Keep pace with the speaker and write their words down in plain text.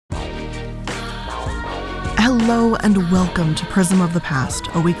Hello and welcome to Prism of the Past,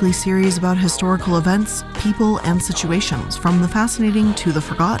 a weekly series about historical events, people, and situations, from the fascinating to the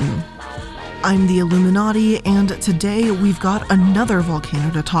forgotten. I'm the Illuminati, and today we've got another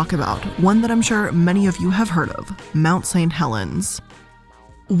volcano to talk about, one that I'm sure many of you have heard of, Mount St. Helens.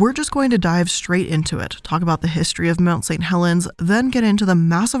 We're just going to dive straight into it, talk about the history of Mount St. Helens, then get into the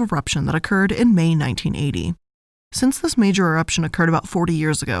massive eruption that occurred in May 1980. Since this major eruption occurred about 40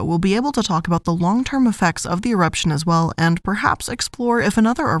 years ago, we'll be able to talk about the long-term effects of the eruption as well, and perhaps explore if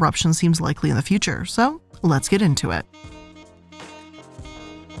another eruption seems likely in the future. So, let's get into it.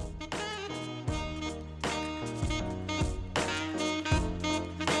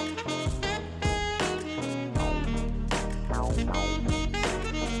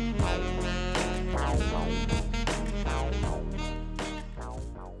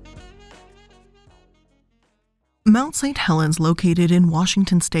 Mount St. Helens, located in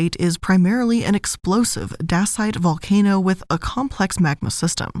Washington state, is primarily an explosive dacite volcano with a complex magma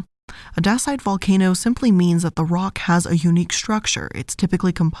system. A dacite volcano simply means that the rock has a unique structure. It's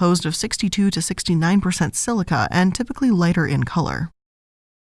typically composed of 62 to 69% silica and typically lighter in color.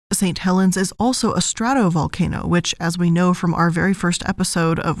 St. Helens is also a stratovolcano, which, as we know from our very first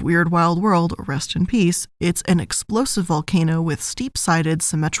episode of Weird Wild World, rest in peace, it's an explosive volcano with steep-sided,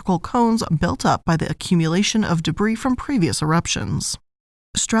 symmetrical cones built up by the accumulation of debris from previous eruptions.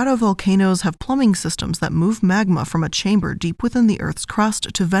 Stratovolcanoes have plumbing systems that move magma from a chamber deep within the Earth's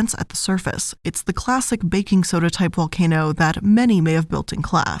crust to vents at the surface. It's the classic baking soda-type volcano that many may have built in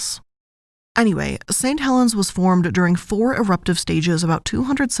class. Anyway, St. Helens was formed during 4 eruptive stages about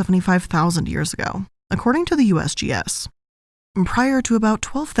 275,000 years ago, according to the USGS. Prior to about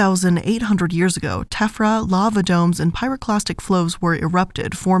 12,800 years ago, tephra, lava domes, and pyroclastic flows were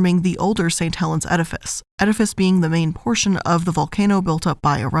erupted, forming the older St. Helens edifice being the main portion of the volcano built up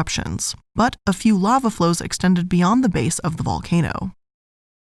by eruptions. But a few lava flows extended beyond the base of the volcano.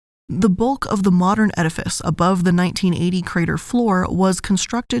 The bulk of the modern edifice above the 1980 crater floor was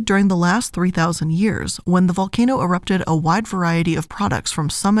constructed during the last 3,000 years, when the volcano erupted a wide variety of products from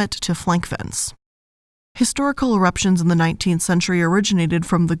summit to flank vents. Historical eruptions in the 19th century originated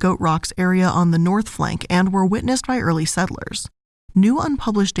from the Goat Rocks area on the north flank and were witnessed by early settlers. New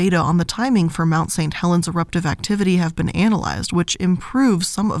unpublished data on the timing for Mount St. Helens eruptive activity have been analyzed, which improves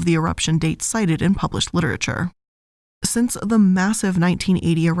some of the eruption dates cited in published literature. Since the massive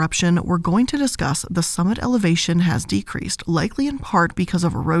 1980 eruption, we're going to discuss the summit elevation has decreased, likely in part because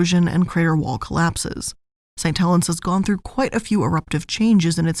of erosion and crater wall collapses. St. Helens has gone through quite a few eruptive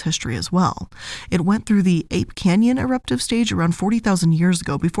changes in its history as well. It went through the Ape Canyon eruptive stage around 40,000 years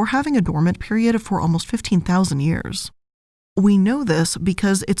ago before having a dormant period for almost 15,000 years. We know this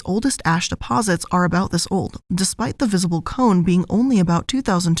because its oldest ash deposits are about this old, despite the visible cone being only about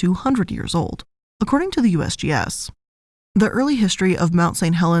 2,200 years old, according to the USGS. The early history of Mount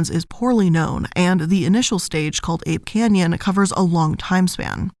St. Helens is poorly known, and the initial stage, called Ape Canyon, covers a long time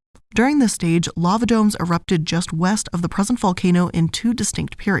span. During this stage, lava domes erupted just west of the present volcano in 2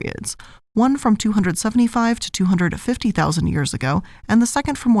 distinct periods, one from 275 to 250,000 years ago, and the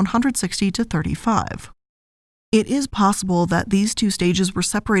second from 160 to 35. It is possible that these 2 stages were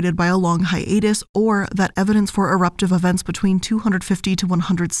separated by a long hiatus, or that evidence for eruptive events between 250 to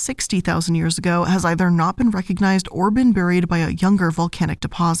 160,000 years ago has either not been recognized or been buried by younger volcanic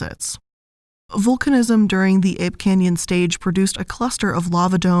deposits. Volcanism during the Ape Canyon stage produced a cluster of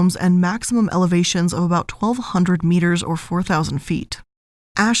lava domes and maximum elevations of about 1,200 meters or 4,000 feet.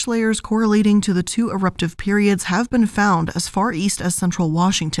 Ash layers correlating to the 2 eruptive periods have been found as far east as central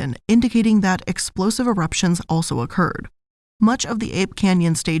Washington, indicating that explosive eruptions also occurred. Much of the Ape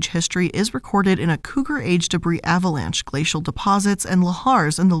Canyon stage history is recorded in a Cougar Age debris avalanche, glacial deposits, and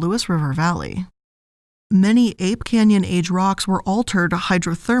lahars in the Lewis River Valley. Many Ape Canyon age rocks were altered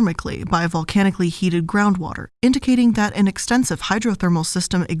hydrothermically by volcanically heated groundwater, indicating that an extensive hydrothermal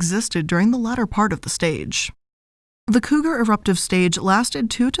system existed during the latter part of the stage. The Cougar eruptive stage lasted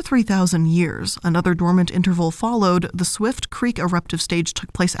 2,000 to 3,000 years. Another dormant interval followed. The Swift Creek eruptive stage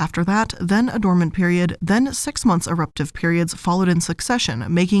took place after that, then a dormant period, then 6 months eruptive periods followed in succession,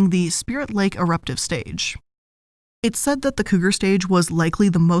 making the Spirit Lake eruptive stage. It's said that the Cougar stage was likely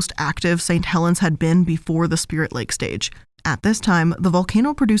the most active St. Helens had been before the Spirit Lake stage. At this time, the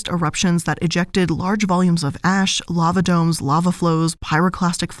volcano produced eruptions that ejected large volumes of ash, lava domes, lava flows,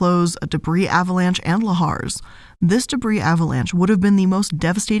 pyroclastic flows, a debris avalanche, and lahars. This debris avalanche would have been the most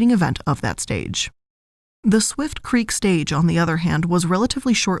devastating event of that stage. The Swift Creek stage, on the other hand, was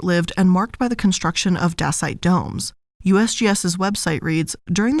relatively short-lived and marked by the construction of dacite domes. USGS's website reads,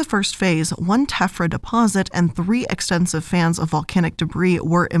 during the first phase, one tephra deposit and 3 extensive fans of volcanic debris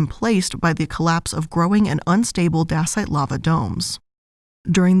were emplaced by the collapse of growing and unstable dacite lava domes.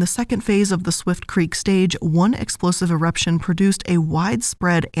 During the second phase of the Swift Creek stage, one explosive eruption produced a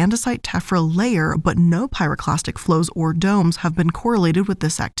widespread andesite tephra layer, but no pyroclastic flows or domes have been correlated with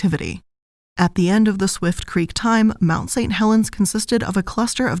this activity. At the end of the Swift Creek time, Mount St. Helens consisted of a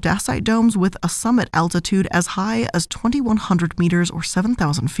cluster of dacite domes with a summit altitude as high as 2,100 meters or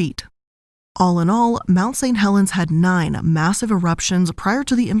 7,000 feet. All in all, Mount St. Helens had 9 massive eruptions prior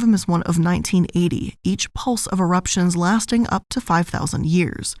to the infamous one of 1980, each pulse of eruptions lasting up to 5,000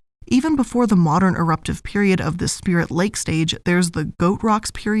 years. Even before the modern eruptive period of this Spirit Lake stage, there's the Goat Rocks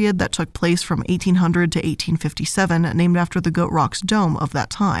period that took place from 1800 to 1857, named after the Goat Rocks dome of that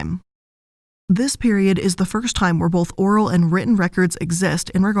time. This period is the first time where both oral and written records exist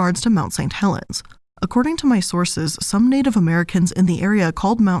in regards to Mount St. Helens. According to my sources, some Native Americans in the area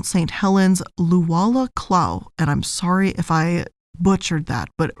called Mount St. Helens Luwala Klau, and I'm sorry if I butchered that,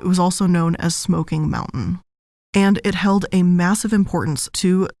 but it was also known as Smoking Mountain. And it held a massive importance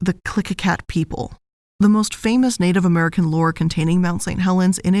to the Klickitat people. The most famous Native American lore containing Mount St.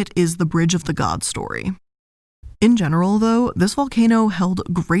 Helens in it is the Bridge of the Gods story. In general, though, this volcano held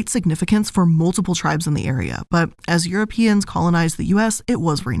great significance for multiple tribes in the area, but as Europeans colonized the US, it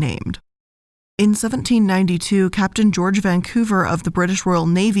was renamed. In 1792, Captain George Vancouver of the British Royal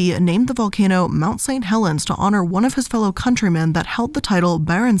Navy named the volcano Mount St. Helens to honor one of his fellow countrymen that held the title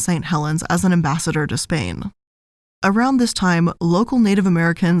Baron St. Helens as an ambassador to Spain. Around this time, local Native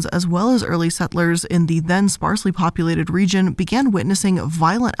Americans as well as early settlers in the then sparsely populated region began witnessing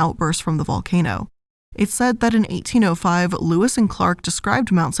violent outbursts from the volcano. It's said that in 1805, Lewis and Clark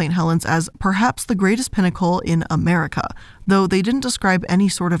described Mount St. Helens as perhaps the greatest pinnacle in America, though they didn't describe any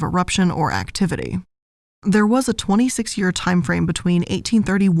sort of eruption or activity. There was a 26-year time frame between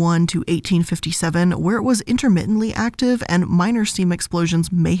 1831 to 1857 where it was intermittently active, and minor steam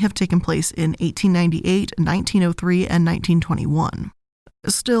explosions may have taken place in 1898, 1903, and 1921.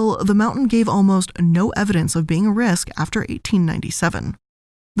 Still, the mountain gave almost no evidence of being a risk after 1897.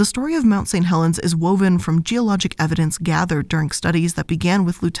 The story of Mount St. Helens is woven from geologic evidence gathered during studies that began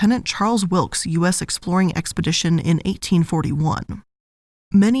with Lieutenant Charles Wilkes' U.S. exploring expedition in 1841.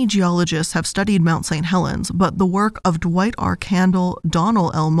 Many geologists have studied Mount St. Helens, but the work of Dwight R. Candle,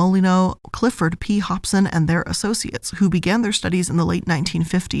 Donald L. Molino, Clifford P. Hobson, and their associates, who began their studies in the late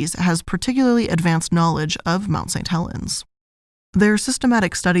 1950s, has particularly advanced knowledge of Mount St. Helens. Their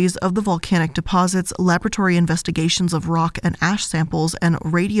systematic studies of the volcanic deposits, laboratory investigations of rock and ash samples, and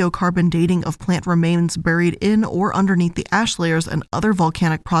radiocarbon dating of plant remains buried in or underneath the ash layers and other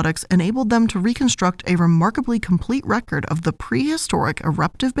volcanic products enabled them to reconstruct a remarkably complete record of the prehistoric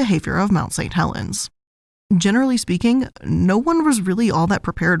eruptive behavior of Mount St. Helens. Generally speaking, no one was really all that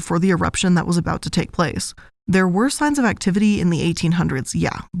prepared for the eruption that was about to take place. There were signs of activity in the 1800s,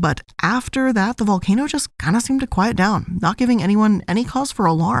 yeah, but after that, the volcano just kind of seemed to quiet down, not giving anyone any cause for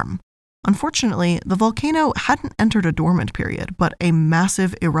alarm. Unfortunately, the volcano hadn't entered a dormant period, but a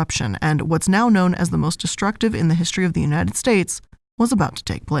massive eruption, and what's now known as the most destructive in the history of the United States was about to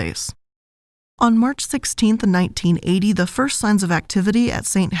take place. On March 16, 1980, the first signs of activity at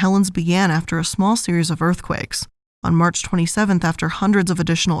St. Helens began after a small series of earthquakes. On March 27th, after hundreds of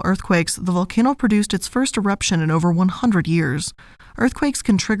additional earthquakes, the volcano produced its first eruption in over 100 years. Earthquakes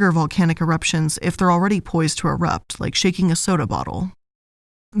can trigger volcanic eruptions if they're already poised to erupt, like shaking a soda bottle.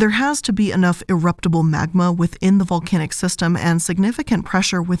 There has to be enough eruptible magma within the volcanic system and significant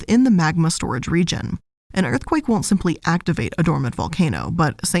pressure within the magma storage region. An earthquake won't simply activate a dormant volcano,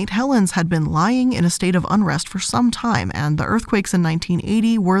 but St. Helens had been lying in a state of unrest for some time, and the earthquakes in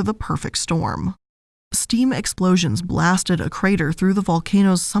 1980 were the perfect storm. Steam explosions blasted a crater through the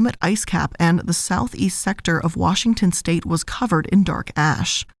volcano's summit ice cap, and the southeast sector of Washington state was covered in dark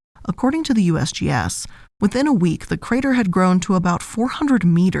ash. According to the USGS, within a week, the crater had grown to about 400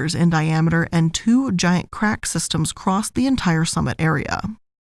 meters in diameter, and 2 giant crack systems crossed the entire summit area.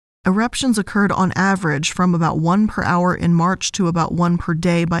 Eruptions occurred on average from about 1 per hour in March to about 1 per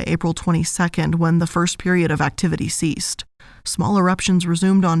day by April 22nd, when the first period of activity ceased. Small eruptions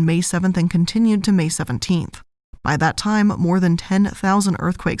resumed on May 7th and continued to May 17th. By that time, more than 10,000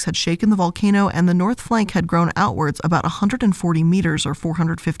 earthquakes had shaken the volcano, and the north flank had grown outwards about 140 meters or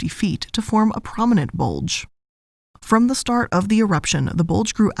 450 feet to form a prominent bulge. From the start of the eruption, the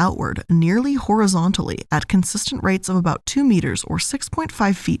bulge grew outward, nearly horizontally, at consistent rates of about 2 meters or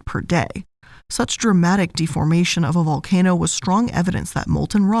 6.5 feet per day. Such dramatic deformation of a volcano was strong evidence that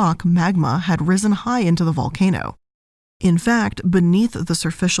molten rock, magma, had risen high into the volcano. In fact, beneath the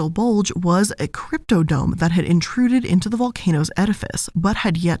superficial bulge was a cryptodome that had intruded into the volcano's edifice, but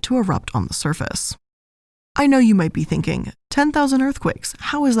had yet to erupt on the surface. I know you might be thinking, 10,000 earthquakes,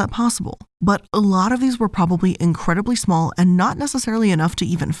 how is that possible? But a lot of these were probably incredibly small and not necessarily enough to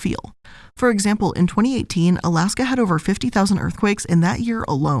even feel. For example, in 2018, Alaska had over 50,000 earthquakes in that year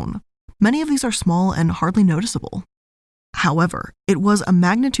alone. Many of these are small and hardly noticeable. However, it was a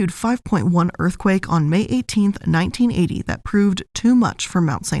magnitude 5.1 earthquake on May 18, 1980 that proved too much for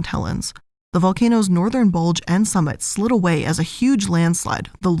Mount St. Helens. The volcano's northern bulge and summit slid away as a huge landslide,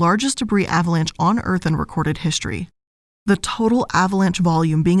 the largest debris avalanche on Earth in recorded history. The total avalanche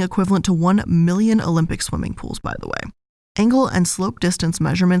volume being equivalent to 1 million Olympic swimming pools, by the way. Angle and slope distance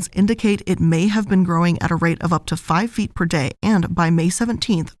measurements indicate it may have been growing at a rate of up to 5 feet per day, and by May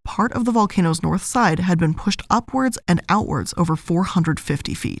 17th, part of the volcano's north side had been pushed upwards and outwards over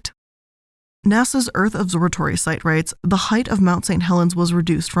 450 feet. NASA's Earth Observatory site writes, the height of Mount St. Helens was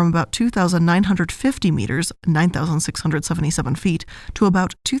reduced from about 2,950 meters, 9,677 feet, to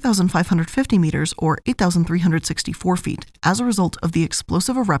about 2,550 meters, or 8,364 feet, as a result of the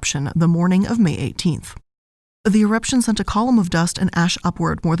explosive eruption the morning of May 18th. The eruption sent a column of dust and ash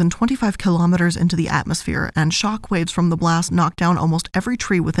upward more than 25 kilometers into the atmosphere, and shock waves from the blast knocked down almost every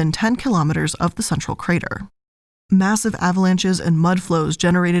tree within 10 kilometers of the central crater. Massive avalanches and mud flows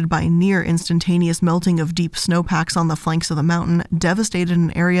generated by near-instantaneous melting of deep snowpacks on the flanks of the mountain devastated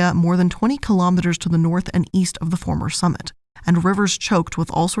an area more than 20 kilometers to the north and east of the former summit, and rivers choked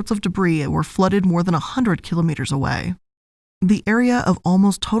with all sorts of debris were flooded more than 100 kilometers away. The area of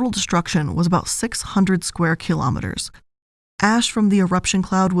almost total destruction was about 600 square kilometers. Ash from the eruption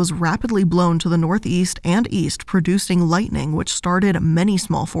cloud was rapidly blown to the northeast and east, producing lightning which started many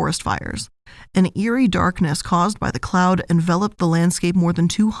small forest fires. An eerie darkness caused by the cloud enveloped the landscape more than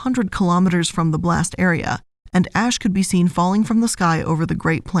 200 kilometers from the blast area, and ash could be seen falling from the sky over the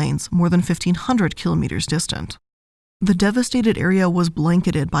Great Plains more than 1,500 kilometers distant. The devastated area was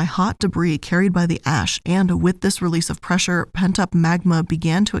blanketed by hot debris carried by the ash, and with this release of pressure, pent-up magma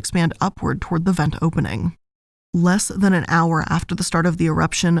began to expand upward toward the vent opening. Less than an hour after the start of the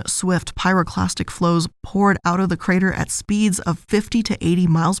eruption, swift pyroclastic flows poured out of the crater at speeds of 50 to 80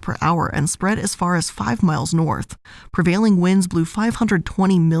 miles per hour and spread as far as 5 miles north. Prevailing winds blew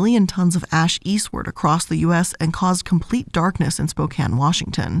 520 million tons of ash eastward across the U.S. and caused complete darkness in Spokane,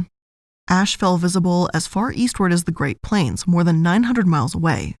 Washington. Ash fell visible as far eastward as the Great Plains, more than 900 miles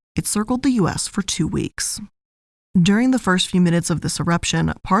away. It circled the U.S. for 2 weeks. During the first few minutes of this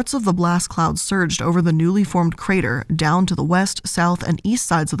eruption, parts of the blast cloud surged over the newly formed crater down to the west, south, and east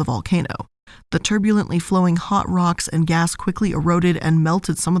sides of the volcano. The turbulently flowing hot rocks and gas quickly eroded and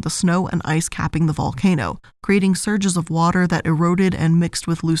melted some of the snow and ice capping the volcano, creating surges of water that eroded and mixed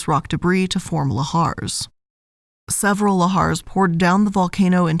with loose rock debris to form lahars. Several lahars poured down the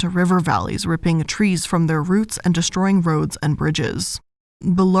volcano into river valleys, ripping trees from their roots and destroying roads and bridges.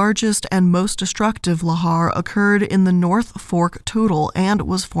 The largest and most destructive lahar occurred in the North Fork Total and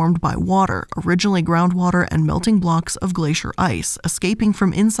was formed by water, originally groundwater and melting blocks of glacier ice, escaping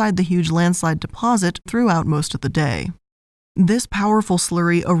from inside the huge landslide deposit throughout most of the day. This powerful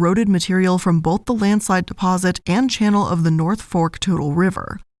slurry eroded material from both the landslide deposit and channel of the North Fork Total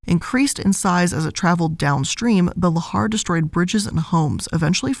River. Increased in size as it traveled downstream, the lahar destroyed bridges and homes,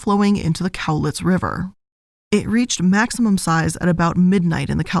 eventually flowing into the Cowlitz River. It reached maximum size at about midnight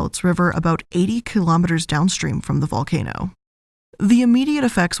in the Cowlitz River, about 80 kilometers downstream from the volcano. The immediate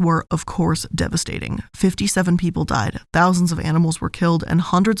effects were, of course, devastating. 57 people died, thousands of animals were killed, and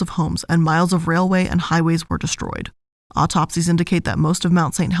hundreds of homes and miles of railway and highways were destroyed. Autopsies indicate that most of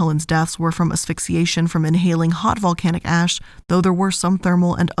Mount St. Helens deaths were from asphyxiation from inhaling hot volcanic ash, though there were some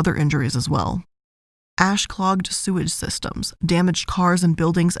thermal and other injuries as well. Ash clogged sewage systems, damaged cars and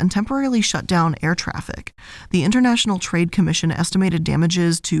buildings, and temporarily shut down air traffic. The International Trade Commission estimated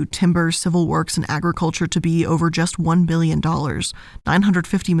damages to timber, civil works, and agriculture to be over just $1 billion.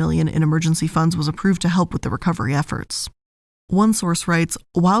 $950 million in emergency funds was approved to help with the recovery efforts. One source writes,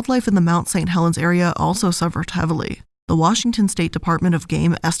 wildlife in the Mount St. Helens area also suffered heavily. The Washington State Department of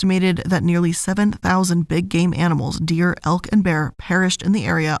Game estimated that nearly 7,000 big game animals, deer, elk, and bear, perished in the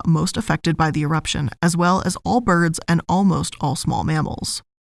area most affected by the eruption, as well as all birds and almost all small mammals.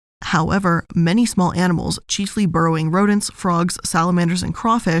 However, many small animals, chiefly burrowing rodents, frogs, salamanders, and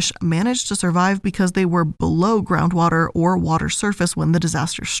crawfish, managed to survive because they were below groundwater or water surface when the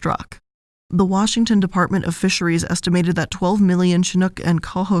disaster struck. The Washington Department of Fisheries estimated that 12 million Chinook and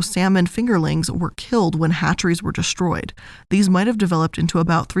coho salmon fingerlings were killed when hatcheries were destroyed. These might have developed into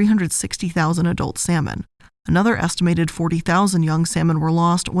about 360,000 adult salmon. Another estimated 40,000 young salmon were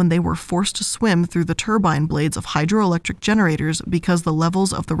lost when they were forced to swim through the turbine blades of hydroelectric generators because the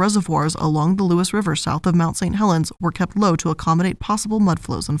levels of the reservoirs along the Lewis River south of Mount St. Helens were kept low to accommodate possible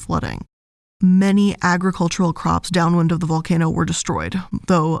mudflows and flooding. Many agricultural crops downwind of the volcano were destroyed,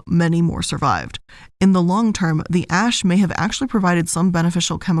 though many more survived. In the long term, the ash may have actually provided some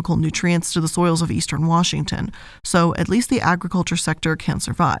beneficial chemical nutrients to the soils of eastern Washington, so at least the agriculture sector can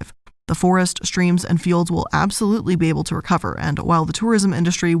survive. The forest, streams, and fields will absolutely be able to recover, and while the tourism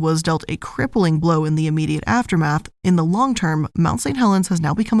industry was dealt a crippling blow in the immediate aftermath, in the long term, Mount St. Helens has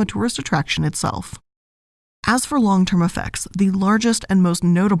now become a tourist attraction itself. As for long-term effects, the largest and most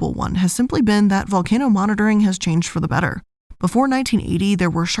notable one has simply been that volcano monitoring has changed for the better. Before 1980,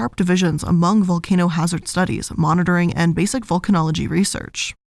 there were sharp divisions among volcano hazard studies, monitoring, and basic volcanology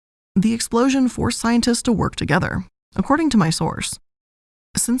research. The explosion forced scientists to work together. According to my source,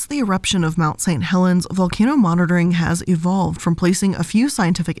 since the eruption of Mount St. Helens, volcano monitoring has evolved from placing a few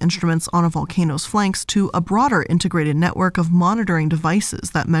scientific instruments on a volcano's flanks to a broader integrated network of monitoring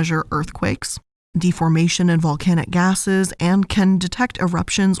devices that measure earthquakes, deformation in volcanic gases, and can detect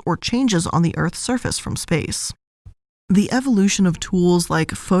eruptions or changes on the Earth's surface from space. The evolution of tools like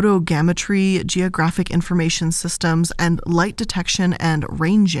photogrammetry, geographic information systems, and light detection and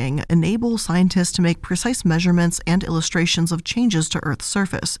ranging enable scientists to make precise measurements and illustrations of changes to Earth's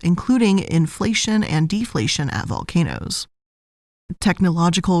surface, including inflation and deflation at volcanoes.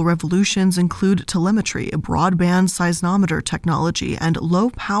 Technological revolutions include telemetry, broadband seismometer technology, and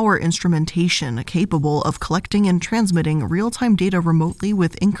low-power instrumentation capable of collecting and transmitting real-time data remotely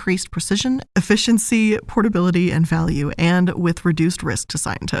with increased precision, efficiency, portability, and value, and with reduced risk to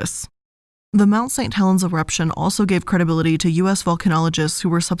scientists. The Mount St. Helens eruption also gave credibility to U.S. volcanologists who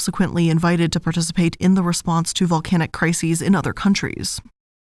were subsequently invited to participate in the response to volcanic crises in other countries.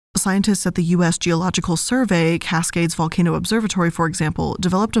 Scientists at the U.S. Geological Survey Cascades Volcano Observatory, for example,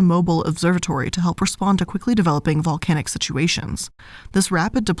 developed a mobile observatory to help respond to quickly developing volcanic situations. This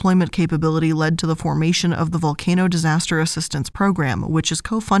rapid deployment capability led to the formation of the Volcano Disaster Assistance Program, which is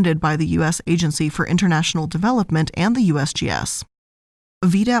co-funded by the U.S. Agency for International Development and the USGS.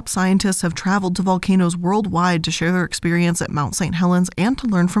 VDAP scientists have traveled to volcanoes worldwide to share their experience at Mount St. Helens and to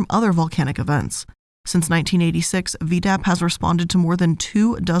learn from other volcanic events. Since 1986, VDAP has responded to more than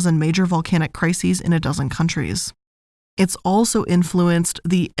 24 major volcanic crises in 12 countries. It's also influenced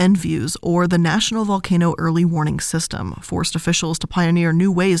the NVUS, or the National Volcano Early Warning System, forced officials to pioneer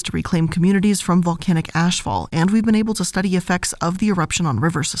new ways to reclaim communities from volcanic ashfall, and we've been able to study effects of the eruption on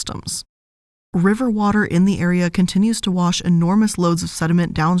river systems. River water in the area continues to wash enormous loads of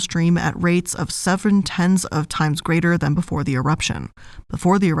sediment downstream at rates of 7/10 of times greater than before the eruption.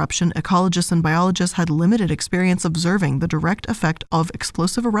 Before the eruption, ecologists and biologists had limited experience observing the direct effect of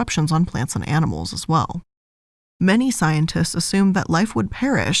explosive eruptions on plants and animals as well. Many scientists assumed that life would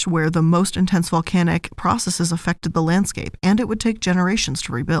perish where the most intense volcanic processes affected the landscape, and it would take generations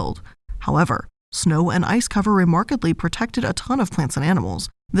to rebuild. However, snow and ice cover remarkably protected a ton of plants and animals.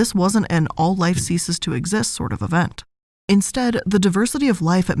 This wasn't an all life ceases to exist sort of event. Instead, the diversity of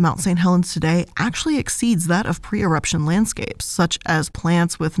life at Mount St. Helens today actually exceeds that of pre-eruption landscapes, such as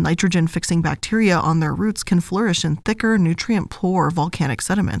plants with nitrogen-fixing bacteria on their roots can flourish in thicker, nutrient-poor volcanic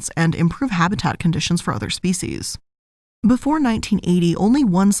sediments and improve habitat conditions for other species. Before 1980, only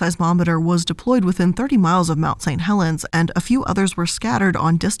one seismometer was deployed within 30 miles of Mount St. Helens, and a few others were scattered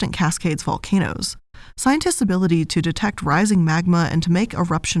on distant Cascades volcanoes. Scientists' ability to detect rising magma and to make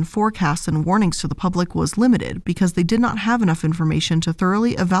eruption forecasts and warnings to the public was limited because they did not have enough information to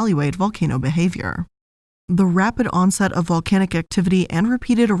thoroughly evaluate volcano behavior. The rapid onset of volcanic activity and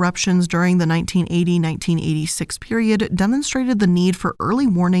repeated eruptions during the 1980-1986 period demonstrated the need for early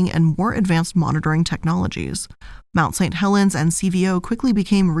warning and more advanced monitoring technologies. Mount St. Helens and CVO quickly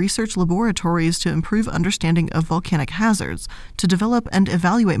became research laboratories to improve understanding of volcanic hazards, to develop and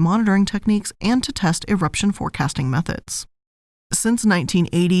evaluate monitoring techniques, and to test eruption forecasting methods. Since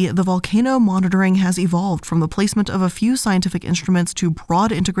 1980, the volcano monitoring has evolved from the placement of a few scientific instruments to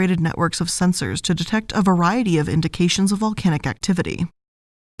broad integrated networks of sensors to detect a variety of indications of volcanic activity.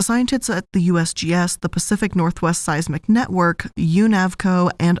 Scientists at the USGS, the Pacific Northwest Seismic Network,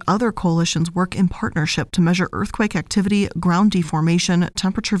 UNAVCO, and other coalitions work in partnership to measure earthquake activity, ground deformation,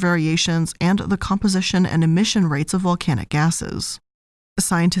 temperature variations, and the composition and emission rates of volcanic gases.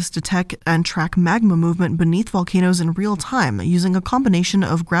 Scientists detect and track magma movement beneath volcanoes in real time using a combination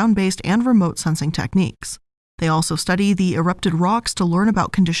of ground-based and remote sensing techniques. They also study the erupted rocks to learn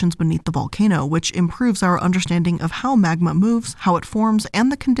about conditions beneath the volcano, which improves our understanding of how magma moves, how it forms,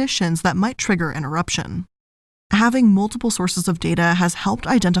 and the conditions that might trigger an eruption. Having multiple sources of data has helped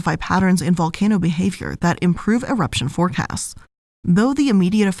identify patterns in volcano behavior that improve eruption forecasts. Though the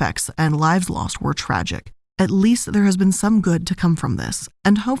immediate effects and lives lost were tragic, at least there has been some good to come from this,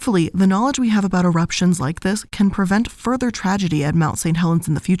 and hopefully the knowledge we have about eruptions like this can prevent further tragedy at Mount St. Helens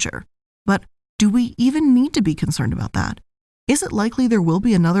in the future. But do we even need to be concerned about that? Is it likely there will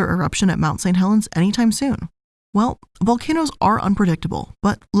be another eruption at Mount St. Helens anytime soon? Well, volcanoes are unpredictable,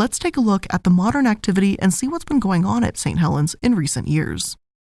 but let's take a look at the modern activity and see what's been going on at St. Helens in recent years.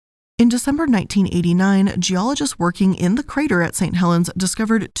 In December 1989, geologists working in the crater at St. Helens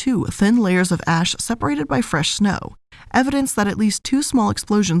discovered 2 thin layers of ash separated by fresh snow, evidence that at least 2 small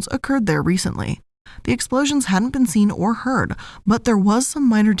explosions occurred there recently. The explosions hadn't been seen or heard, but there was some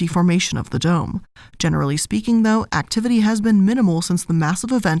minor deformation of the dome. Generally speaking, though, activity has been minimal since the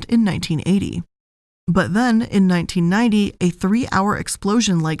massive event in 1980. But then, in 1990, a 3-hour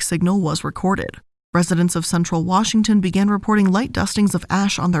explosion-like signal was recorded. Residents of central Washington began reporting light dustings of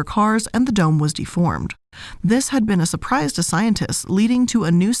ash on their cars, and the dome was deformed. This had been a surprise to scientists, leading to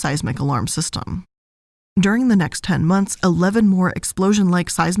a new seismic alarm system. During the next 10 months, 11 more explosion-like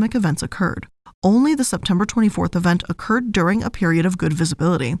seismic events occurred. Only the September 24th event occurred during a period of good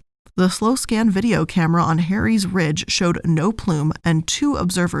visibility. The slow-scan video camera on Harry's Ridge showed no plume, and 2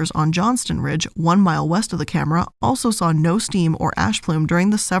 observers on Johnston Ridge, 1 mile west of the camera, also saw no steam or ash plume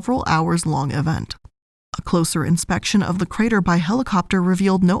during the several hours-long event. A closer inspection of the crater by helicopter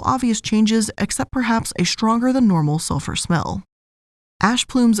revealed no obvious changes except perhaps a stronger-than-normal sulfur smell. Ash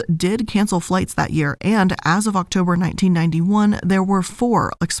plumes did cancel flights that year, and as of October 1991, there were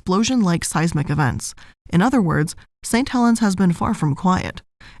 4 explosion-like seismic events. In other words, St. Helens has been far from quiet.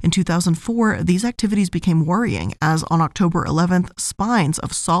 In 2004, these activities became worrying as on October 11th, spines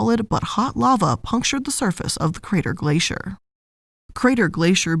of solid but hot lava punctured the surface of the Crater Glacier. Crater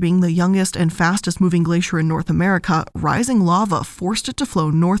Glacier being the youngest and fastest-moving glacier in North America, rising lava forced it to flow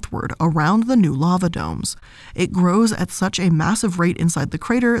northward around the new lava domes. It grows at such a massive rate inside the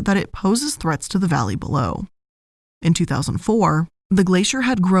crater that it poses threats to the valley below. In 2004, the glacier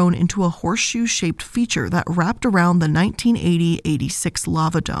had grown into a horseshoe-shaped feature that wrapped around the 1980-86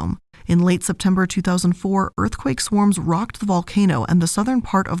 lava dome. In late September 2004, earthquake swarms rocked the volcano and the southern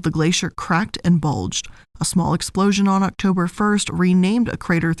part of the glacier cracked and bulged. A small explosion on October 1st renamed a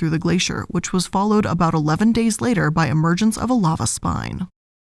crater through the glacier, which was followed about 11 days later by emergence of a lava spine.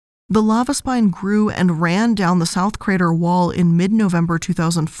 The lava spine grew and ran down the south crater wall in mid-November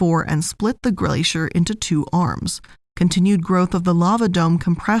 2004 and split the glacier into 2 arms. Continued growth of the lava dome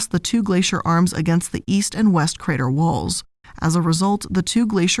compressed the 2 glacier arms against the east and west crater walls. As a result, the 2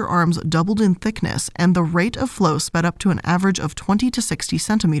 glacier arms doubled in thickness, and the rate of flow sped up to an average of 20 to 60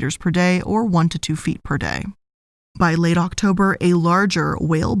 centimeters per day, or 1 to 2 feet per day. By late October, a larger,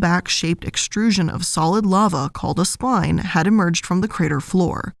 whale-back-shaped extrusion of solid lava called a spine had emerged from the crater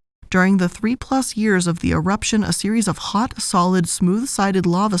floor. During the 3+ years of the eruption, a series of hot, solid, smooth-sided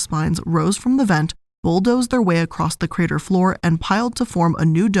lava spines rose from the vent, bulldozed their way across the crater floor, and piled to form a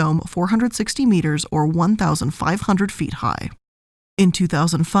new dome 460 meters or 1,500 feet high. In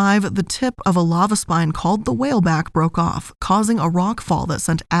 2005, the tip of a lava spine called the whaleback broke off, causing a rock fall that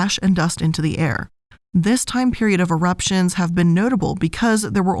sent ash and dust into the air. This time period of eruptions have been notable because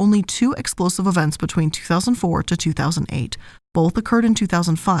there were only 2 explosive events between 2004 to 2008. Both occurred in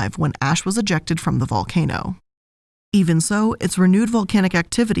 2005 when ash was ejected from the volcano. Even so, it's renewed volcanic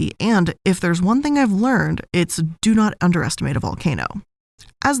activity, and if there's one thing I've learned, it's do not underestimate a volcano.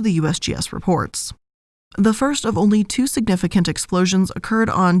 As the USGS reports, the first of only 2 significant explosions occurred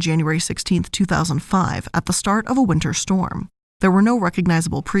on January 16, 2005, at the start of a winter storm. There were no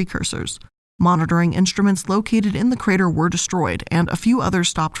recognizable precursors. Monitoring instruments located in the crater were destroyed, and a few others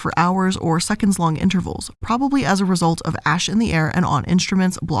stopped for hours or seconds-long intervals, probably as a result of ash in the air and on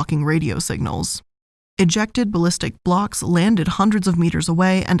instruments blocking radio signals. Ejected ballistic blocks landed hundreds of meters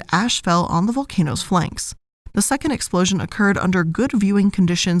away, and ash fell on the volcano's flanks. The second explosion occurred under good viewing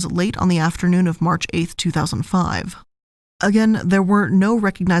conditions late on the afternoon of March 8, 2005. Again, there were no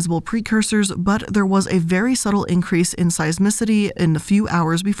recognizable precursors, but there was a very subtle increase in seismicity in the few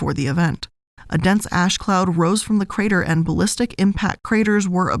hours before the event. A dense ash cloud rose from the crater, and ballistic impact craters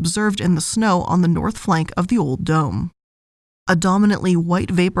were observed in the snow on the north flank of the old dome. A dominantly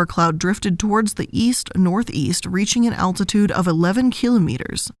white vapor cloud drifted towards the east-northeast, reaching an altitude of 11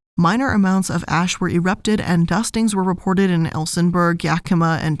 kilometers. Minor amounts of ash were erupted, and dustings were reported in Elsinburg,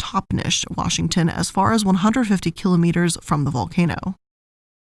 Yakima, and Toppenish, Washington, as far as 150 kilometers from the volcano.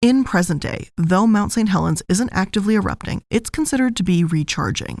 In present day, though Mount St. Helens isn't actively erupting, it's considered to be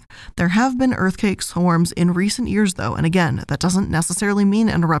recharging. There have been earthquake swarms in recent years though, and again, that doesn't necessarily mean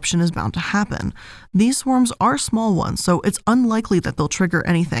an eruption is bound to happen. These swarms are small ones, so it's unlikely that they'll trigger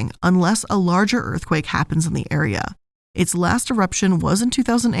anything unless a larger earthquake happens in the area. Its last eruption was in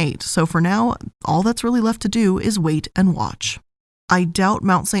 2008, so for now, all that's really left to do is wait and watch. I doubt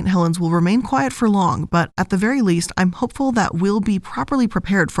Mount St. Helens will remain quiet for long, but at the very least, I'm hopeful that we'll be properly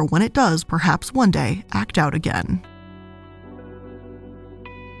prepared for when it does, perhaps one day, act out again.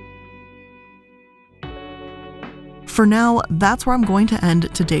 For now, that's where I'm going to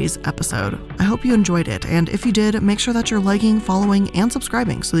end today's episode. I hope you enjoyed it, and if you did, make sure that you're liking, following, and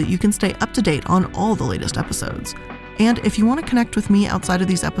subscribing so that you can stay up to date on all the latest episodes. And if you want to connect with me outside of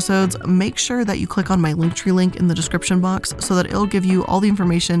these episodes, make sure that you click on my Linktree link in the description box so that it'll give you all the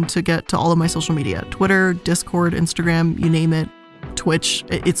information to get to all of my social media. Twitter, Discord, Instagram, you name it, Twitch,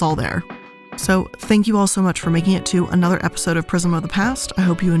 it's all there. So thank you all so much for making it to another episode of Prism of the Past. I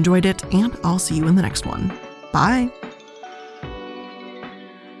hope you enjoyed it, and I'll see you in the next one. Bye!